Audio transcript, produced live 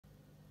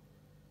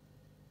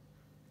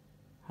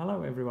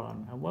Hello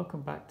everyone and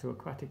welcome back to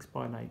Aquatics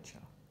by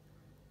Nature.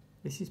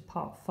 This is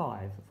part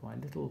 5 of my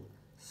little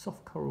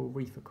soft coral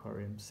reef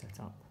aquarium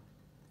setup.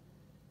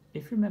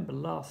 If you remember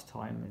last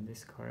time in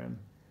this aquarium,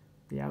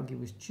 the algae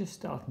was just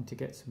starting to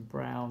get some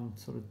brown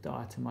sort of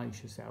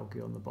diatomaceous algae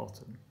on the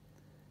bottom.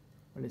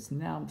 Well, it's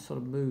now sort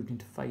of moved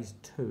into phase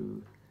 2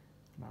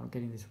 and I'm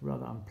getting this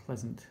rather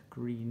unpleasant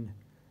green,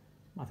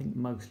 I think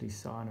mostly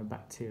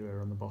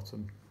cyanobacteria on the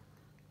bottom.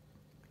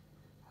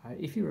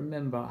 If you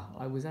remember,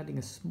 I was adding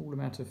a small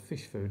amount of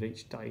fish food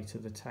each day to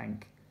the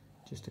tank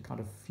just to kind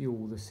of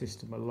fuel the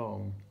system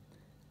along.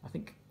 I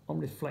think on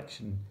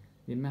reflection,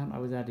 the amount I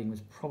was adding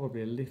was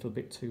probably a little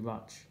bit too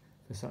much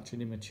for such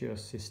an immature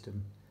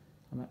system,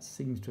 and that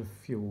seems to have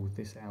fueled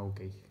this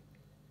algae.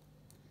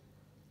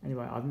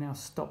 Anyway, I've now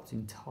stopped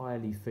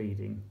entirely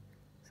feeding,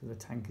 so the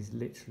tank is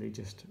literally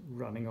just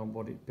running on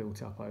what it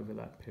built up over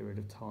that period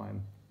of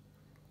time.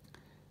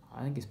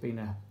 I think it's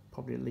been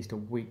probably at least a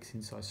week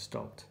since I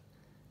stopped.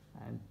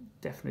 And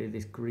definitely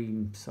this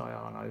green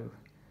cyano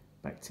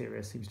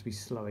bacteria seems to be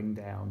slowing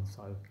down,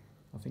 so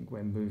I think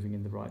we're moving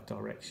in the right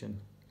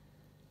direction.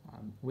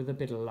 With a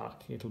bit of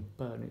luck, it'll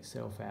burn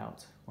itself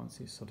out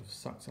once it sort of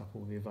sucks up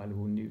all the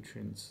available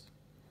nutrients.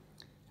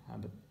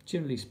 But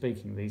generally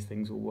speaking, these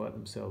things will work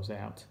themselves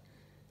out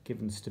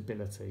given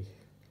stability,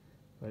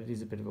 but it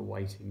is a bit of a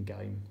waiting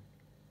game.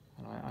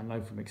 And I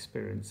know from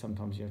experience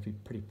sometimes you have to be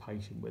pretty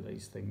patient with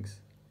these things.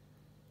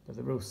 But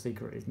the real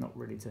secret is not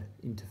really to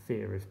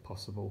interfere if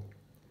possible,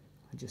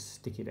 and just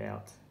stick it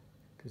out,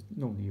 because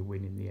normally you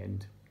win in the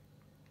end.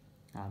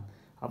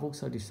 I've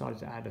also decided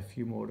to add a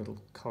few more little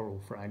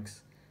coral frags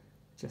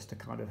just to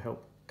kind of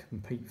help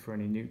compete for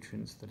any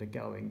nutrients that are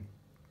going.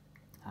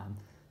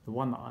 The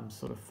one that I'm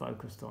sort of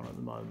focused on at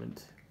the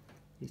moment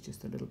is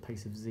just a little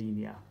piece of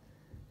xenia,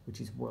 which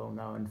is well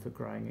known for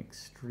growing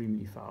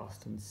extremely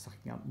fast and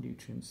sucking up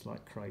nutrients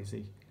like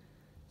crazy.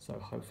 So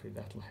hopefully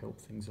that'll help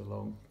things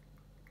along.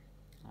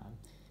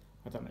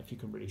 I don't know if you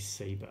can really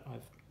see, but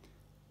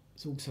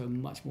there's also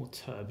much more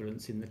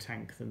turbulence in the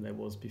tank than there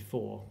was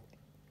before.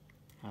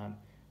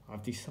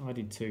 I've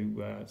decided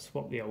to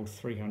swap the old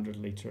 300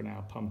 litre an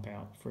hour pump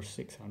out for a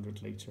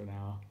 600 litre an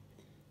hour.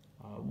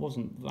 I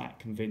wasn't that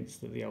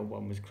convinced that the old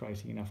one was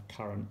creating enough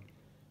current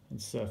and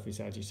surface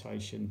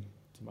agitation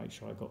to make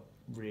sure I got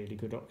really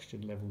good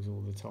oxygen levels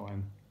all the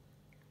time.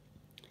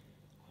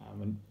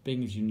 And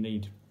being as you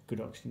need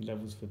good oxygen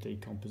levels for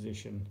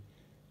decomposition,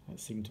 that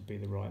seemed to be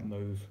the right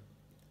move.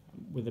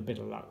 With a bit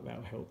of luck,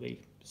 that'll help the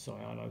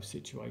cyano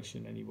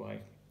situation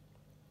anyway.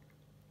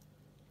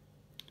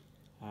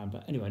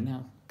 But anyway,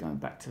 now going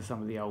back to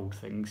some of the old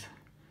things,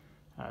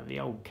 the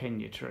old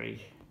Kenya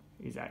tree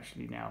is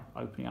actually now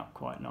opening up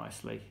quite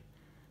nicely,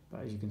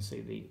 but as you can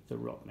see, the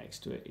rock next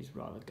to it is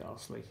rather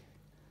ghastly.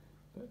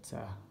 But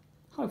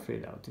hopefully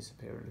that'll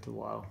disappear in a little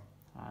while.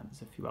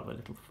 There's a few other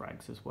little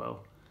frags as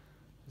well.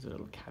 There's a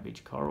little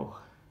cabbage coral.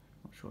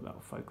 Not sure that'll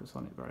focus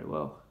on it very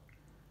well.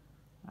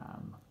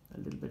 A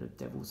little bit of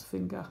devil's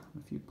finger,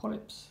 a few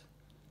polyps,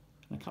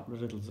 and a couple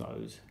of little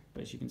zoes.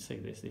 But as you can see,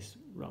 there's this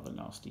rather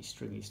nasty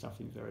stringy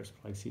stuff in various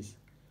places.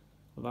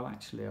 Although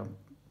actually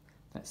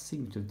that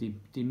seems to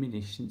have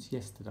diminished since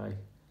yesterday,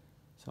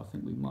 so I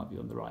think we might be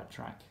on the right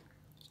track.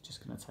 It's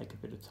just going to take a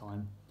bit of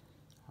time.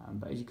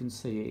 But as you can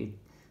see,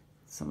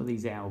 some of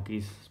these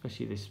algae,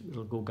 especially this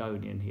little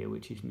gorgonian here,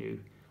 which is new,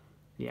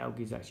 the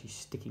algae is actually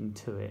sticking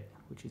to it,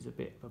 which is a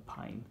bit of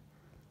a pain.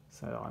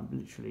 So I'm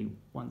literally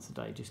once a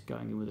day just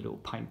going in with a little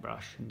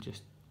paintbrush and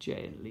just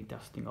gently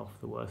dusting off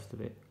the worst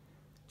of it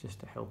just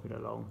to help it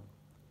along.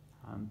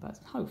 But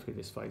hopefully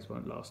this phase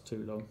won't last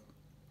too long.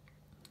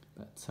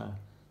 But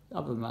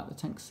other than that, the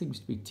tank seems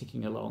to be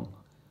ticking along.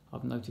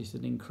 I've noticed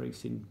an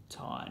increase in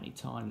tiny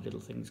little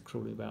things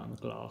crawling about on the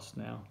glass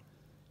now.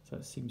 So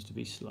it seems to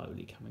be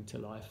slowly coming to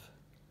life.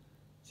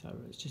 So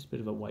it's just a bit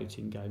of a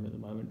waiting game at the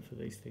moment for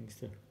these things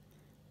to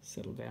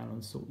settle down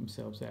and sort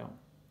themselves out.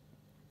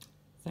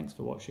 Thanks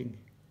for watching.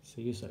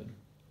 See you soon.